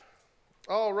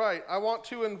All right, I want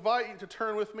to invite you to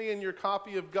turn with me in your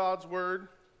copy of God's Word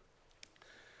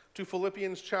to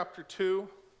Philippians chapter 2.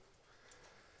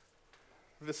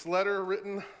 This letter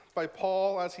written by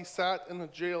Paul as he sat in a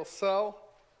jail cell.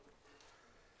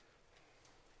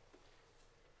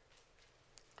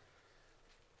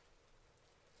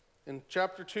 In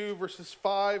chapter 2, verses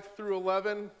 5 through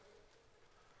 11,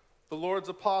 the Lord's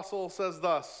apostle says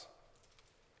thus: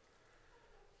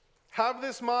 "Have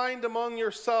this mind among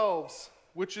yourselves,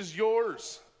 which is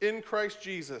yours in Christ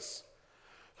Jesus,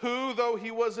 who, though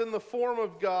he was in the form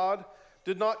of God,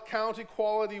 did not count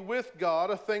equality with God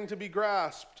a thing to be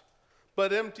grasped,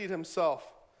 but emptied himself,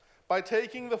 by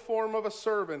taking the form of a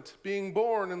servant, being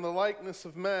born in the likeness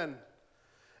of men.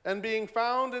 And being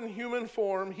found in human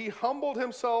form, he humbled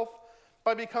himself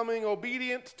by becoming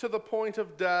obedient to the point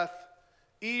of death,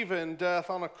 even death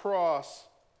on a cross.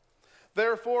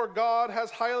 Therefore God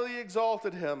has highly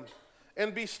exalted him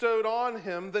and bestowed on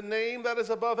him the name that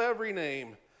is above every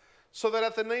name, so that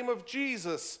at the name of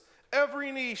Jesus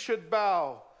every knee should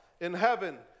bow, in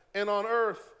heaven and on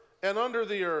earth and under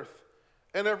the earth,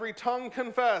 and every tongue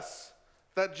confess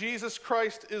that Jesus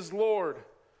Christ is Lord,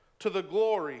 to the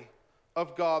glory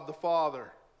of God the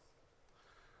Father."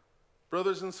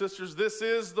 Brothers and sisters, this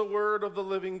is the word of the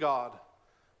living God.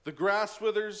 The grass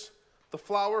withers, the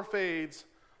flower fades,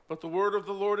 but the word of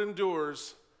the Lord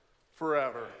endures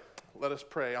forever. Let us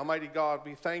pray. Almighty God,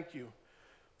 we thank you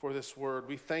for this word.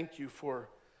 We thank you for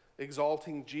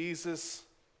exalting Jesus,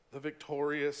 the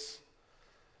victorious,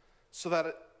 so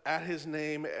that at his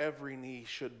name every knee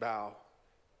should bow.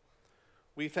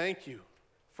 We thank you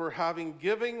for having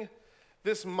given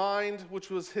this mind which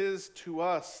was his to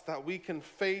us, that we can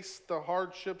face the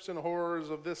hardships and horrors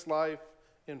of this life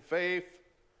in faith,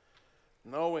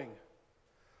 knowing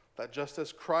that just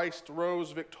as Christ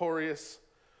rose victorious,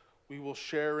 we will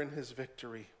share in his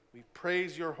victory. We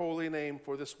praise your holy name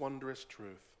for this wondrous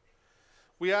truth.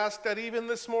 We ask that even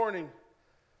this morning,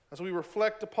 as we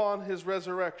reflect upon his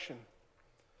resurrection,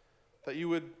 that you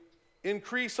would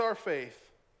increase our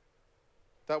faith,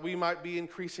 that we might be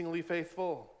increasingly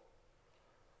faithful.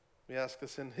 We ask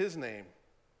this in his name.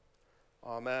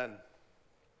 Amen.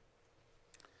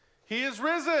 He is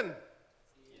risen.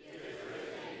 He is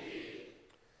risen indeed.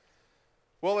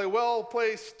 Well,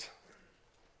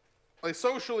 a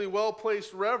socially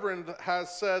well-placed reverend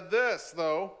has said this,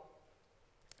 though: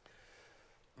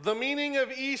 "The meaning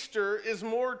of Easter is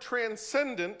more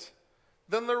transcendent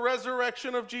than the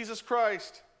resurrection of Jesus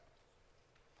Christ.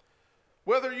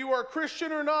 Whether you are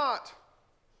Christian or not,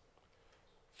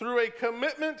 through a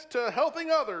commitment to helping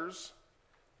others,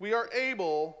 we are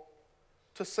able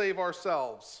to save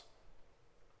ourselves."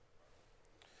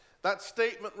 That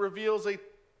statement reveals a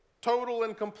total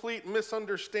and complete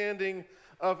misunderstanding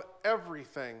of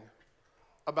everything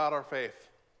about our faith,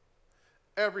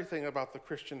 everything about the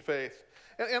Christian faith.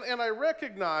 And I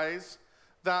recognize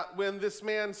that when this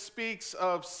man speaks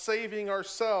of saving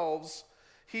ourselves,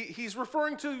 he's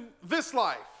referring to this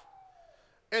life.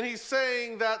 And he's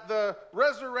saying that the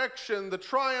resurrection, the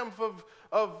triumph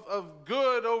of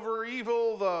good over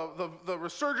evil, the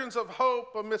resurgence of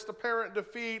hope amidst apparent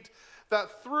defeat,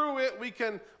 that through it we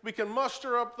can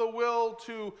muster up the will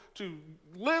to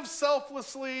live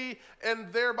selflessly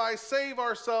and thereby save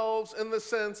ourselves, in the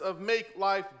sense of make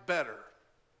life better.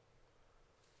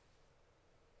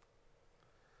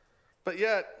 But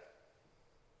yet,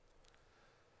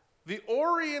 the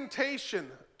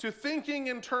orientation to thinking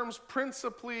in terms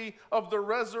principally of the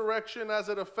resurrection as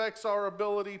it affects our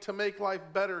ability to make life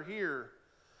better here,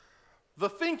 the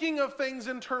thinking of things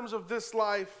in terms of this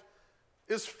life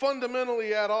is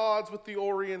fundamentally at odds with the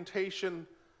orientation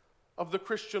of the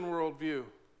Christian worldview.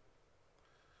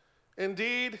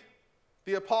 Indeed,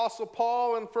 the Apostle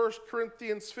Paul in 1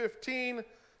 Corinthians 15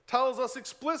 tells us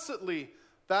explicitly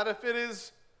that if it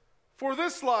is for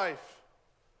this life,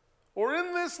 or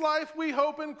in this life we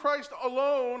hope in Christ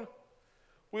alone,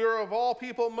 we are of all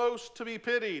people most to be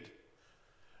pitied.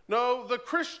 No, the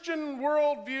Christian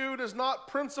worldview does not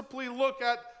principally look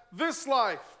at this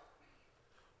life.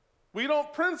 We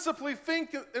don't principally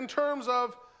think in terms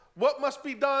of what must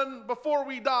be done before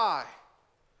we die.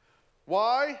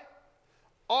 Why?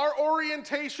 Our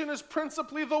orientation is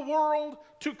principally the world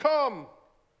to come.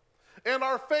 And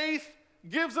our faith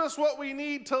gives us what we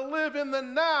need to live in the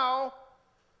now,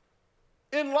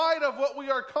 in light of what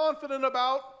we are confident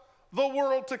about the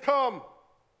world to come.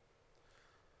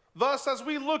 Thus, as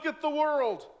we look at the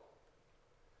world,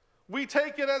 we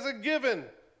take it as a given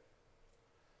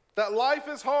that life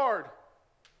is hard,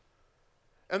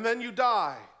 and then you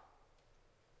die,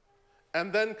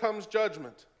 and then comes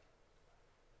judgment.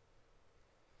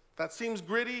 That seems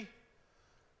gritty,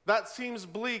 That seems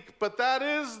bleak, but that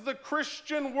is the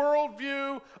Christian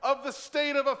worldview of the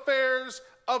state of affairs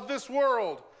of this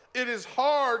world. It is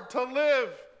hard to live.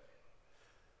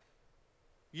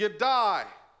 You die,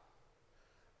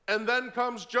 and then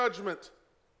comes judgment.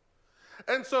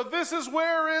 And so this is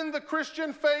wherein the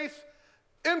Christian faith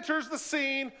enters the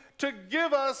scene to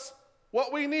give us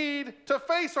what we need to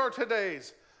face our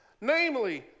todays.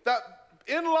 Namely, that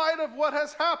in light of what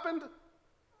has happened,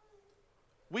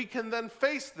 we can then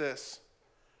face this,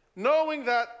 knowing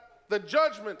that the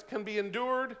judgment can be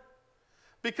endured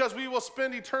because we will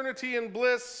spend eternity in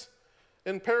bliss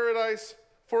in paradise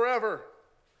forever.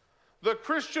 The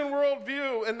Christian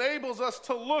worldview enables us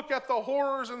to look at the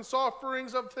horrors and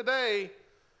sufferings of today,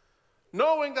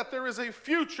 knowing that there is a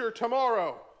future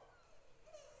tomorrow.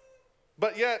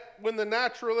 But yet, when the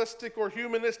naturalistic or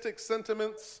humanistic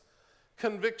sentiments,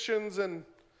 convictions, and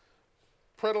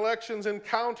predilections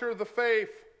encounter the faith,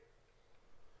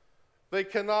 they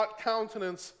cannot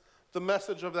countenance the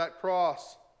message of that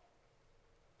cross.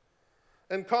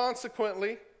 And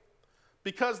consequently,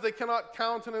 because they cannot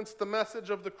countenance the message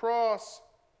of the cross,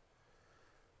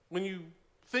 when you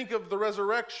think of the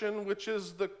resurrection, which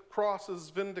is the cross's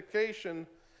vindication,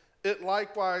 it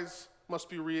likewise must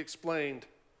be re-explained.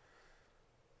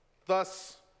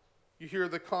 Thus, you hear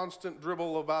the constant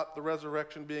dribble about the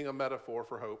resurrection being a metaphor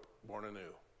for hope born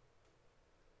anew.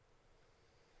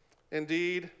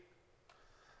 Indeed,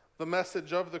 the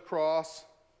message of the cross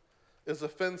is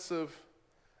offensive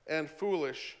and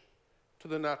foolish to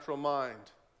the natural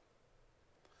mind.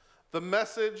 The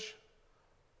message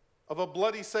of a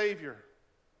bloody Savior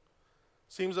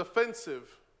seems offensive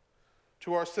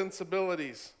to our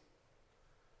sensibilities.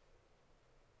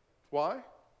 Why?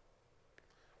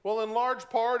 Well, in large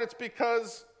part, it's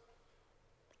because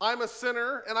I'm a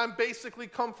sinner and I'm basically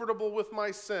comfortable with my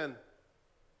sin.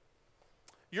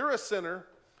 You're a sinner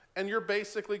and you're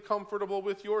basically comfortable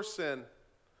with your sin.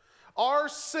 Our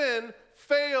sin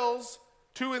fails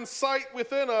to incite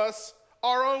within us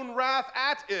our own wrath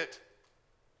at it.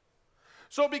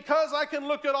 So because I can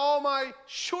look at all my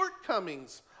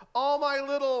shortcomings, all my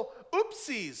little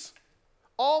oopsies,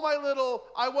 all my little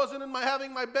I wasn't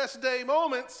having my best day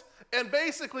moments, and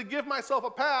basically give myself a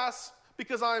pass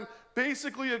because I'm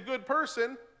basically a good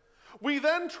person, we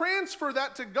then transfer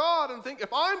that to God and think,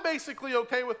 if I'm basically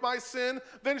okay with my sin,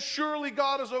 then surely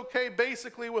God is okay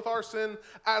basically with our sin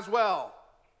as well.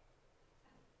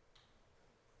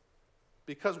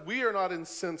 Because we are not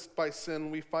incensed by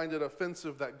sin, we find it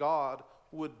offensive that God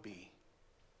would be.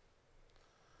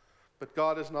 But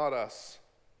God is not us.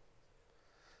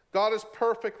 God is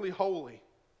perfectly holy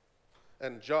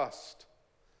and just.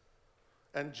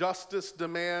 And justice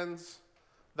demands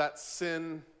that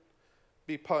sin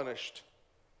be punished.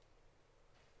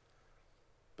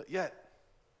 But yet,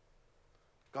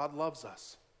 God loves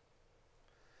us.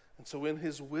 And so in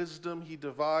his wisdom, he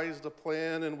devised a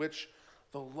plan in which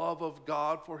the love of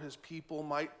God for his people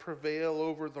might prevail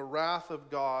over the wrath of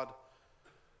God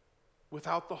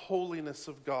without the holiness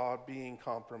of God being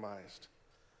compromised.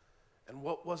 And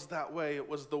what was that way? It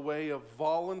was the way of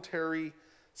voluntary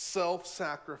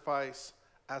self-sacrifice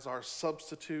as our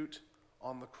substitute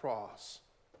on the cross.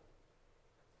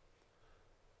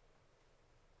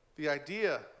 The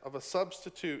idea of a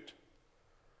substitute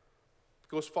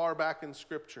goes far back in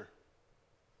Scripture.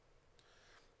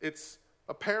 It's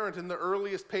apparent in the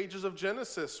earliest pages of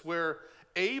Genesis, where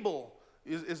Abel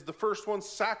is the first one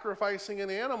sacrificing an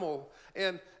animal.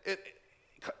 And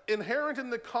inherent in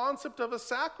the concept of a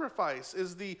sacrifice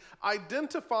is the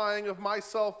identifying of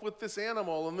myself with this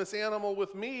animal and this animal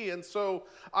with me. And so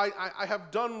I have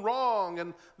done wrong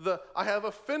and I have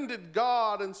offended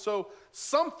God, and so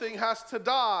something has to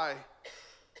die.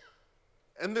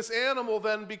 And this animal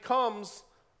then becomes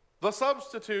the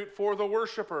substitute for the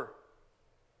worshiper.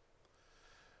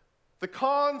 The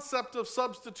concept of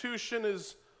substitution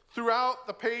is throughout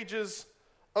the pages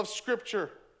of Scripture.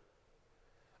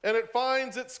 And it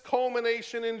finds its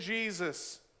culmination in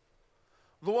Jesus,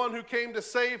 the one who came to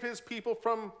save his people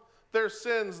from their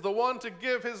sins, the one to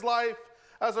give his life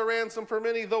as a ransom for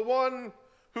many, the one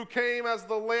who came as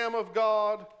the Lamb of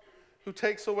God who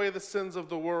takes away the sins of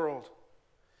the world.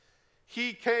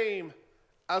 He came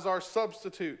as our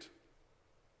substitute.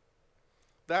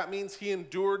 That means he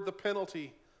endured the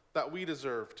penalty that we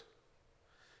deserved.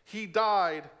 He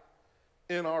died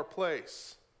in our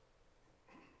place.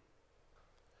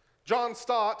 John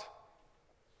Stott,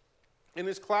 in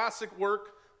his classic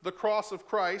work, The Cross of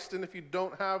Christ, and if you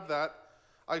don't have that,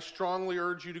 I strongly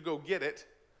urge you to go get it.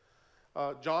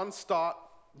 John Stott,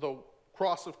 The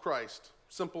Cross of Christ,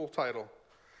 simple title.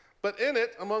 But in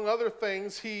it, among other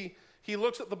things, he he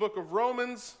looks at the book of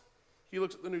Romans, he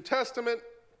looks at the New Testament,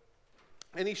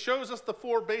 and he shows us the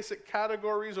 4 basic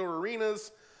categories or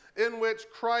arenas in which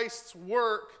Christ's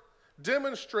work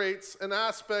demonstrates an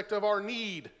aspect of our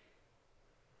need.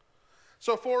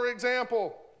 So, for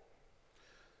example,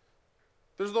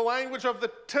 there's the language of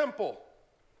the temple.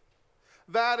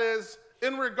 That is,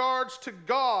 in regards to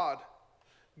God,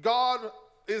 God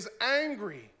is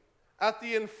angry at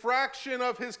the infraction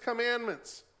of his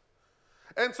commandments.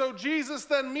 And so Jesus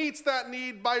then meets that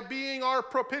need by being our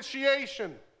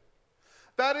propitiation.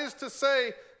 That is to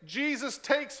say, Jesus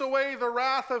takes away the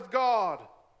wrath of God,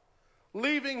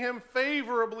 leaving him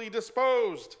favorably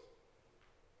disposed.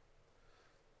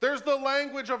 There's the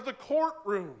language of the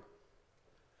courtroom,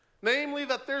 namely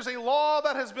that there's a law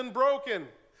that has been broken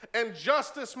and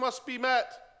justice must be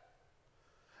met.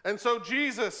 And so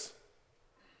Jesus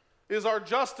is our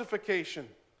justification.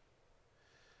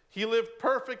 He lived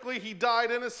perfectly, he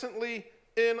died innocently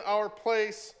in our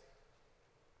place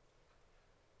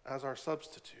as our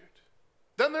substitute.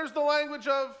 Then there's the language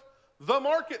of the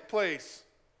marketplace,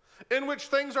 in which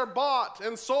things are bought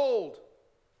and sold.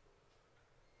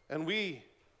 And we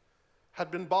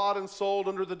had been bought and sold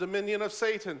under the dominion of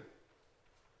Satan.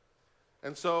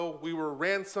 And so we were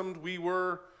ransomed, we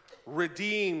were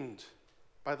redeemed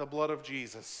by the blood of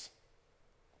Jesus.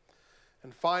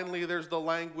 And finally, there's the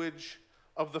language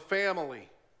of the family,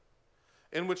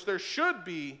 in which there should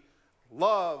be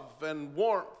love and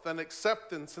warmth and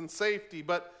acceptance and safety.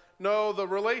 But no, the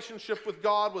relationship with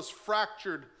God was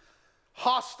fractured,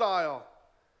 hostile,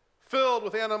 filled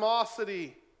with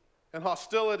animosity and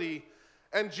hostility.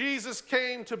 And Jesus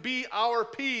came to be our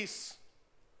peace.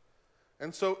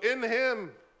 And so in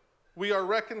him, we are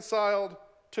reconciled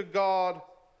to God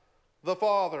the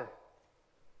Father.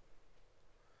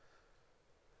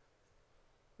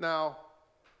 Now,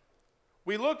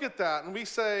 we look at that and we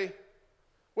say,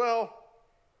 well,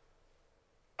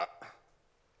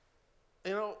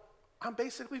 I'm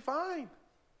basically fine.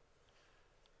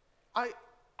 I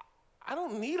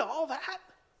don't need all that.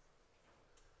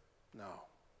 No.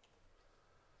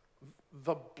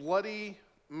 The bloody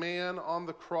man on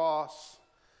the cross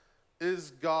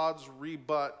is God's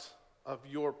rebut of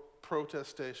your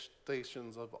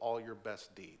protestations of all your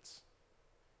best deeds.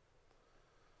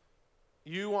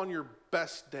 You on your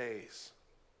best days,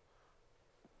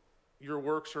 your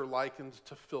works are likened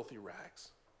to filthy rags.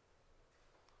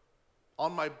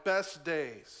 On my best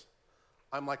days,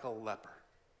 I'm like a leper.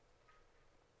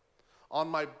 On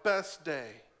my best day,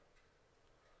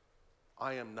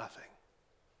 I am nothing.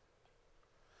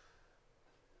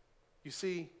 You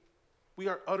see, we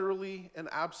are utterly and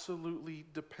absolutely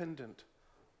dependent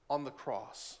on the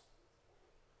cross.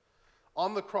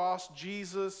 On the cross,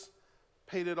 Jesus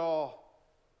paid it all.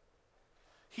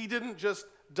 He didn't just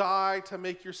die to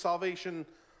make your salvation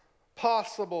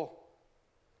possible.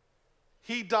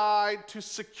 He died to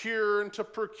secure and to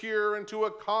procure and to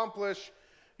accomplish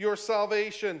your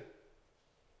salvation.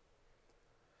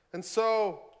 And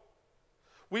so,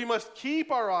 we must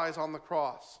keep our eyes on the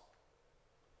cross.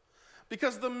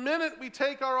 Because the minute we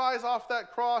take our eyes off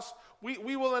that cross,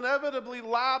 we will inevitably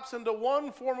lapse into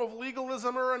one form of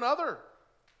legalism or another.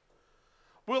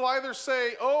 We'll either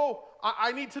say, oh,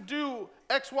 I need to do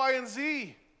X, Y, and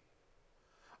Z.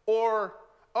 Or,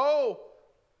 oh,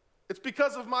 it's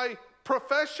because of my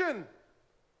profession.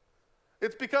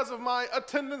 It's because of my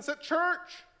attendance at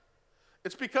church.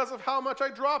 It's because of how much I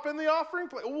drop in the offering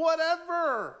plate.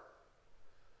 Whatever.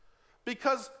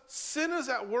 Because sin is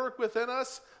at work within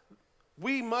us,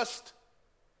 we must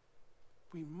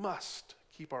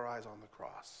keep our eyes on the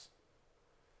cross.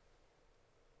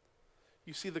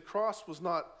 You see, the cross was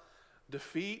not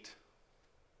defeat,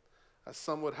 as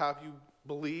some would have you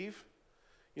believe.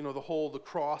 The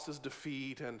cross is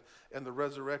defeat and the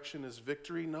resurrection is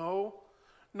victory. No,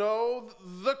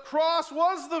 the cross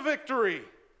was the victory.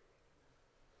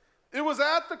 It was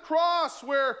at the cross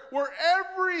where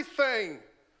everything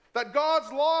that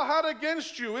God's law had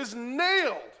against you is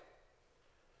nailed.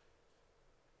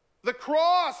 The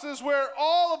cross is where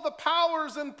all of the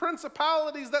powers and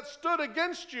principalities that stood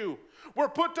against you were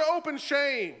put to open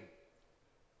shame.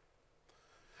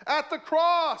 At the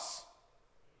cross,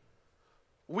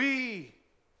 we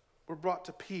were brought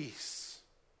to peace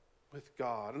with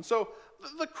God. And so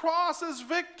the cross is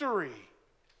victory.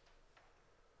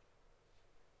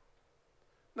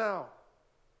 Now,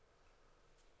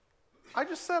 I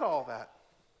just said all that.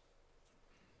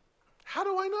 How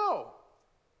do I know?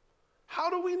 How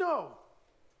do we know?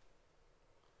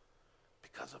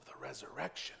 Because of the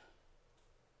resurrection.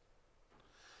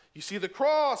 You see, the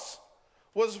cross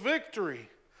was victory,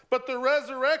 but the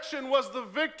resurrection was the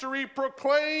victory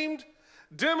proclaimed,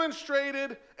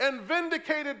 demonstrated, and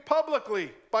vindicated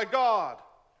publicly by God.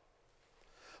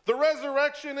 The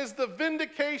resurrection is the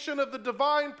vindication of the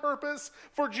divine purpose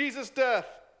for Jesus' death.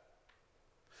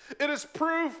 It is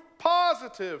proof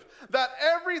positive that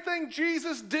everything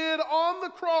Jesus did on the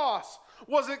cross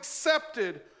was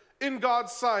accepted in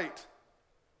God's sight.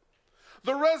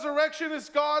 The resurrection is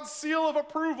God's seal of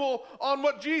approval on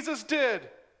what Jesus did,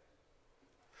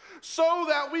 so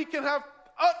that we can have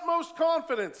utmost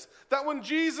confidence that when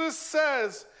Jesus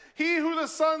says, "He who the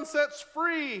Son sets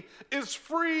free is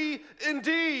free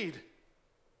indeed."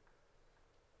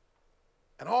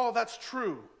 And all that's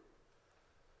true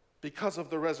because of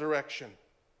the resurrection.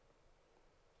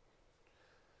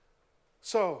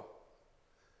 So,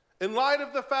 in light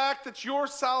of the fact that your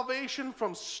salvation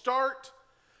from start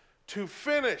to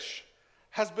finish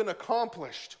has been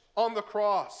accomplished on the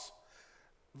cross,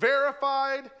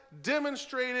 verified,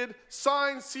 demonstrated,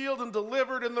 signed, sealed, and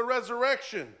delivered in the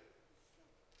resurrection,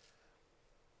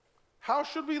 how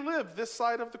should we live this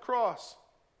side of the cross?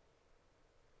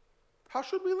 How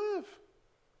should we live?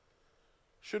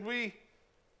 Should we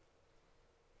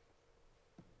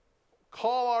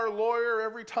call our lawyer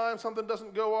every time something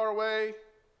doesn't go our way?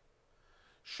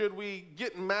 Should we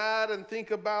get mad and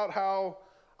think about how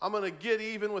I'm going to get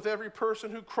even with every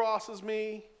person who crosses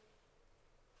me?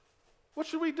 What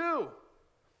should we do?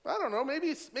 I don't know,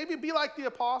 maybe be like the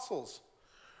apostles,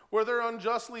 where they're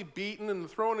unjustly beaten and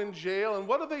thrown in jail. And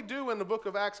what do they do in the book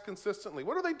of Acts consistently?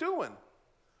 What are they doing?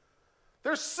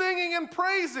 They're singing and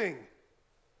praising.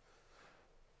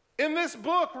 In this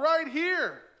book right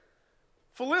here,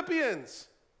 Philippians,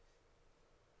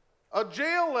 a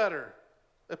jail letter,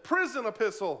 a prison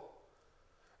epistle.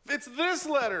 It's this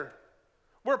letter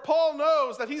where Paul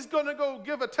knows that he's going to go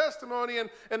give a testimony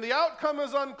and the outcome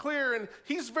is unclear, and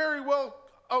he's very well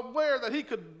aware that he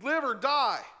could live or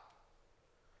die.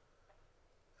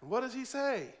 And what does he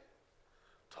say?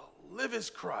 To live is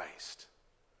Christ,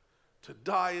 to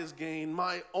die is gain.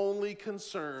 My only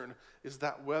concern is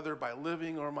that whether by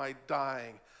living or by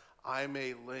dying, I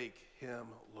may make him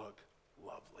look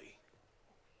lovely.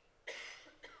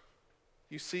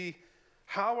 You see,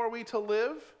 how are we to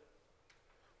live?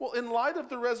 Well, in light of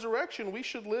the resurrection, we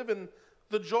should live in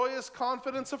the joyous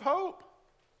confidence of hope.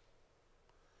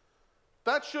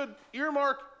 That should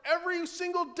earmark every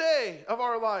single day of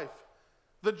our life.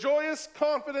 The joyous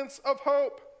confidence of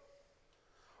hope.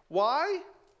 Why?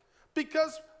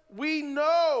 Because we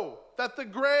know that the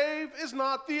grave is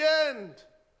not the end.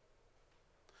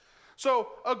 So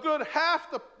a good half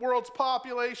the world's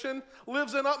population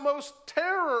lives in utmost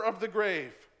terror of the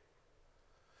grave.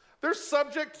 They're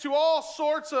subject to all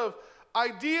sorts of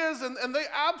ideas, and they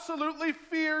absolutely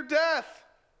fear death.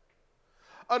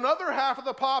 Another half of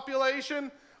the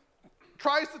population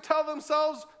tries to tell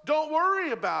themselves, don't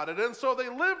worry about it. And so they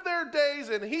live their days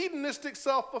in hedonistic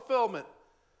self-fulfillment.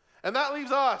 And that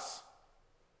leaves us.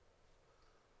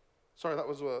 Sorry, that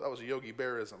was a Yogi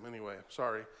Bearism anyway,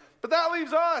 sorry. But that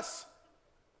leaves us.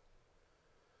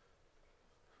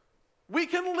 We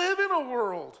can live in a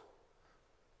world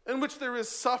in which there is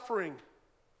suffering,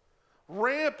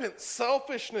 rampant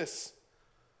selfishness,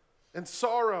 and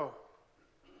sorrow.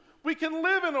 We can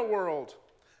live in a world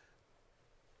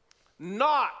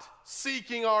not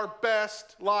seeking our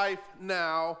best life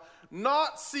now,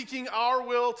 not seeking our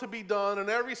will to be done in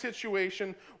every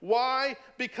situation. Why?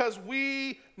 Because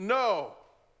we know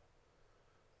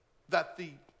that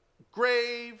the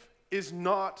grave is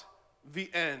not the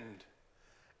end.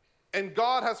 And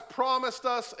God has promised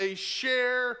us a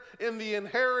share in the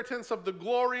inheritance of the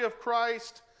glory of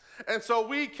Christ. And so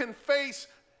we can face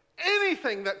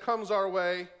anything that comes our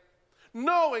way,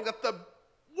 knowing that the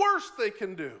worst they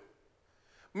can do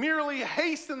merely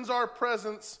hastens our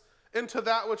presence into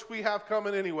that which we have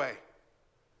coming anyway.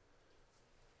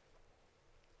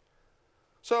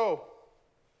 So,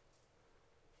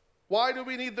 why do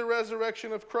we need the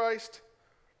resurrection of Christ?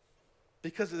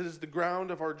 Because it is the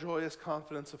ground of our joyous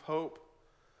confidence of hope.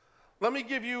 Let me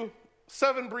give you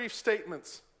 7 brief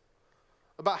statements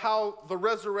about how the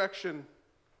resurrection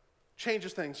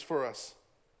changes things for us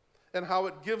and how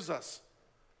it gives us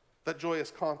that joyous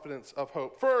confidence of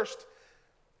hope. First,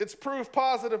 it's proof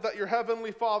positive that your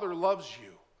heavenly Father loves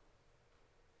you.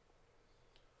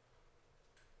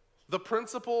 The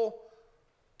principal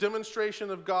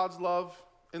demonstration of God's love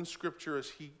in Scripture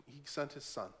is He sent His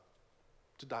Son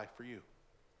to die for you.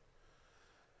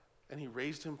 And He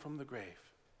raised Him from the grave.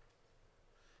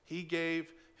 He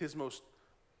gave His most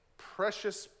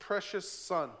precious, precious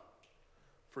Son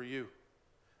for you.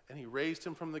 And He raised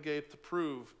Him from the grave to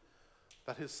prove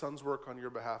that his son's work on your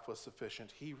behalf was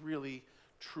sufficient. He really,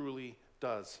 truly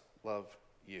does love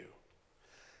you.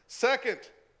 Second,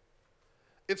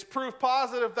 it's proof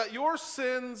positive that your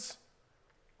sins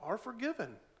are forgiven.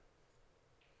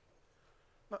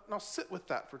 Now sit with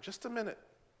that for just a minute.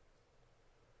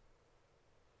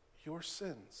 Your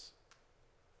sins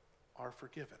are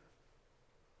forgiven.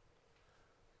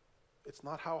 It's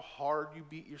not how hard you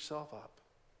beat yourself up.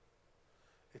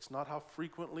 It's not how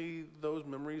frequently those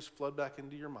memories flood back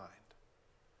into your mind.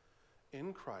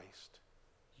 In Christ,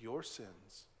 your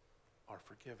sins are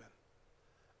forgiven,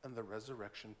 and the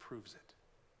resurrection proves it.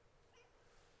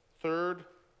 Third,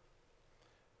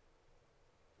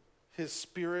 his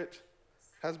Spirit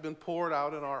has been poured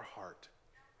out in our heart.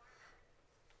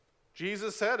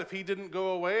 Jesus said if he didn't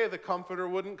go away, the Comforter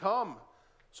wouldn't come.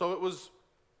 So it was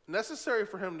necessary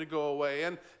for him to go away.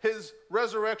 And his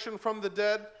resurrection from the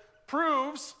dead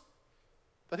proves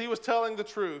that he was telling the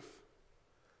truth.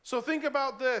 So think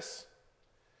about this.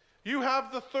 You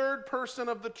have the third person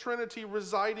of the Trinity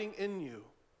residing in you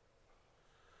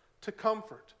to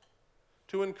comfort,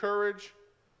 to encourage,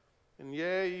 and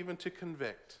yea, even to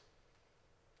convict.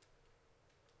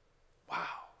 Wow.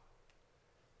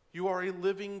 You are a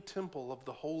living temple of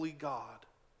the holy God.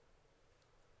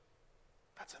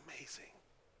 That's amazing.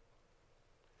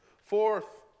 Fourth,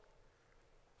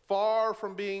 far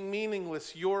from being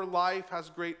meaningless, your life has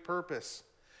great purpose.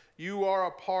 You are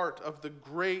a part of the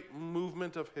great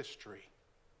movement of history.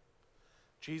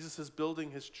 Jesus is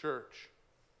building his church,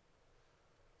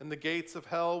 and the gates of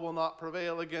hell will not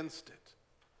prevail against it.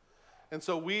 And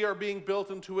so we are being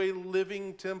built into a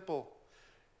living temple.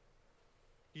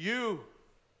 You,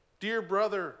 dear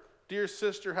brother, dear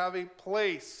sister, have a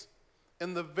place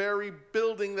in the very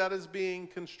building that is being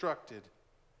constructed.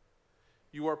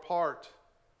 You are part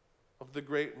of the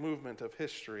great movement of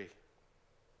history.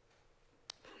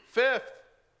 Fifth,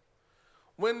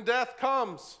 when death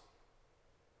comes,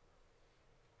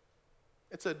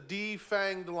 it's a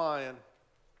defanged lion,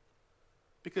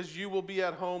 because you will be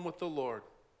at home with the Lord.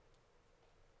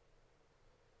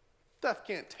 Death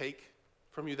can't take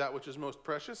from you that which is most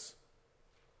precious,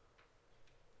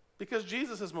 because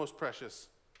Jesus is most precious.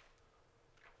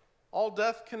 All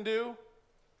death can do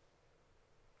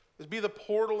is be the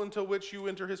portal into which you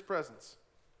enter his presence.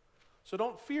 So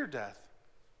don't fear death.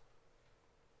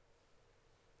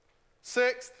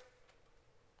 Sixth,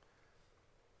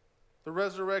 the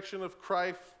resurrection of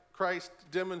Christ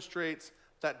demonstrates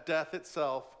that death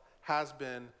itself has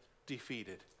been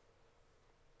defeated.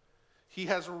 He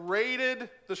has raided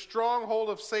the stronghold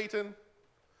of Satan.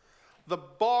 The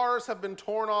bars have been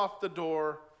torn off the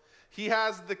door. He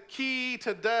has the key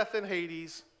to death and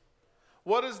Hades.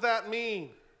 What does that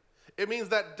mean? It means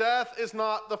that death is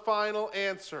not the final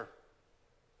answer.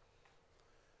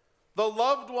 The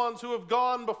loved ones who have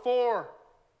gone before,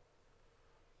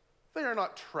 they are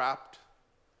not trapped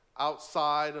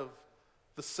outside of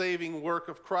the saving work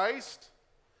of Christ.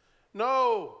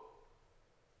 No.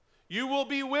 You will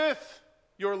be with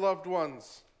your loved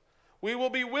ones. We will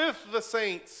be with the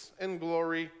saints in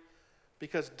glory,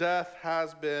 because death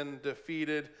has been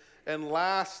defeated. And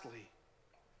lastly,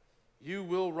 you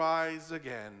will rise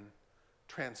again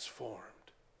transformed.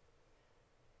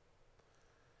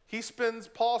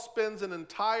 Paul spends an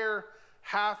entire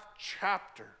half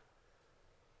chapter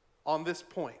on this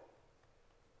point.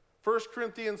 1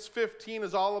 Corinthians 15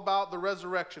 is all about the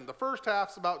resurrection. The first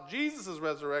half is about Jesus'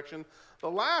 resurrection.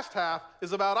 The last half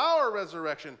is about our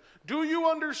resurrection. Do you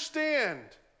understand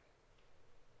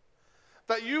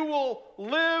that you will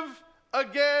live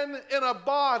again in a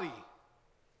body?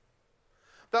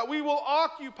 That we will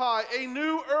occupy a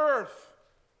new earth?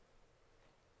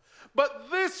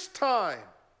 But this time,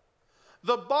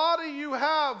 the body you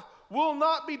have will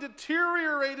not be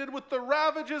deteriorated with the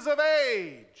ravages of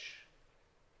age.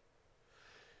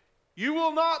 You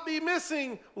will not be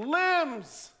missing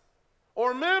limbs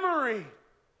or memory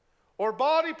or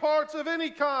body parts of any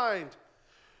kind.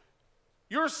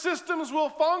 Your systems will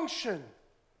function,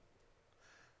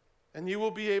 and you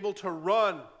will be able to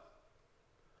run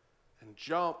and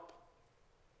jump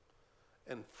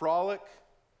and frolic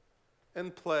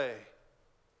and play.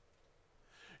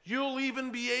 You'll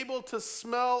even be able to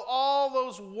smell all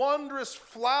those wondrous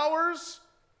flowers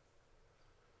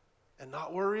and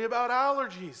not worry about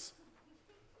allergies.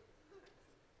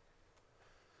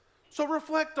 So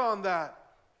reflect on that.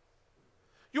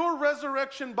 Your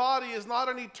resurrection body is not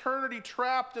an eternity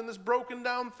trapped in this broken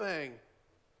down thing.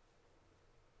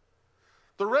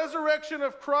 The resurrection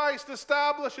of Christ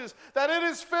establishes that it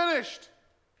is finished.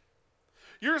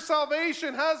 Your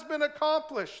salvation has been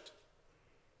accomplished.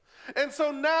 And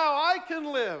so now I can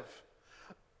live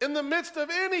in the midst of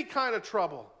any kind of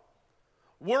trouble,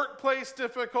 workplace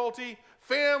difficulty,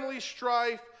 family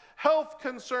strife, health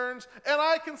concerns, and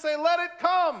I can say, let it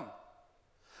come.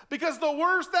 Because the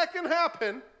worst that can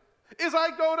happen is I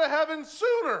go to heaven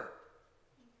sooner.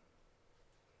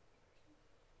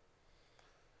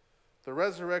 The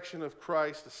resurrection of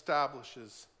Christ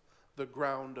establishes the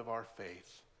ground of our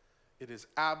faith. It is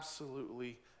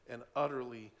absolutely and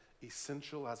utterly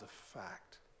essential as a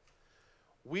fact.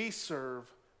 We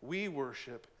serve, we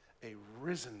worship a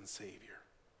risen Savior.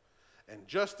 And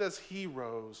just as he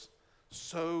rose,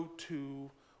 so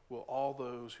too will all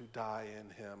those who die in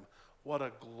him. What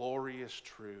a glorious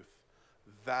truth.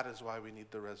 That is why we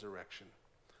need the resurrection.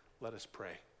 Let us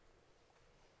pray.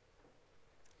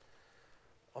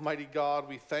 Almighty God,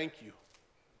 we thank you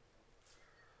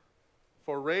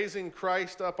for raising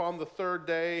Christ up on the third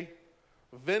day,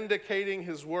 vindicating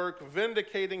his work,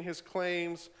 vindicating his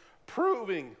claims,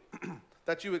 proving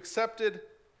that you accepted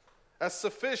as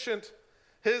sufficient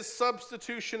his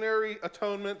substitutionary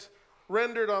atonement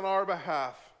rendered on our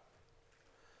behalf.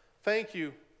 Thank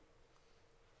you,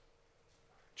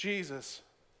 Jesus,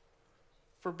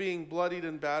 for being bloodied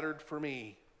and battered for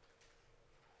me.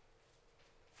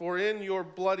 For in your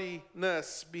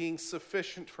bloodiness being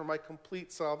sufficient for my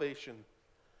complete salvation.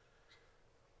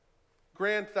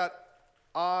 Grant that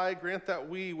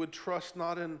we would trust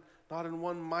not in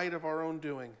one mite of our own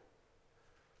doing,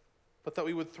 but that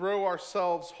we would throw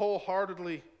ourselves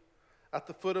wholeheartedly at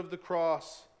the foot of the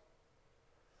cross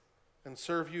and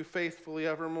serve you faithfully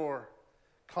evermore,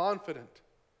 confident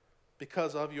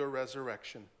because of your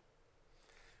resurrection.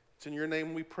 It's in your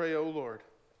name we pray, O Lord.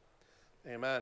 Amen.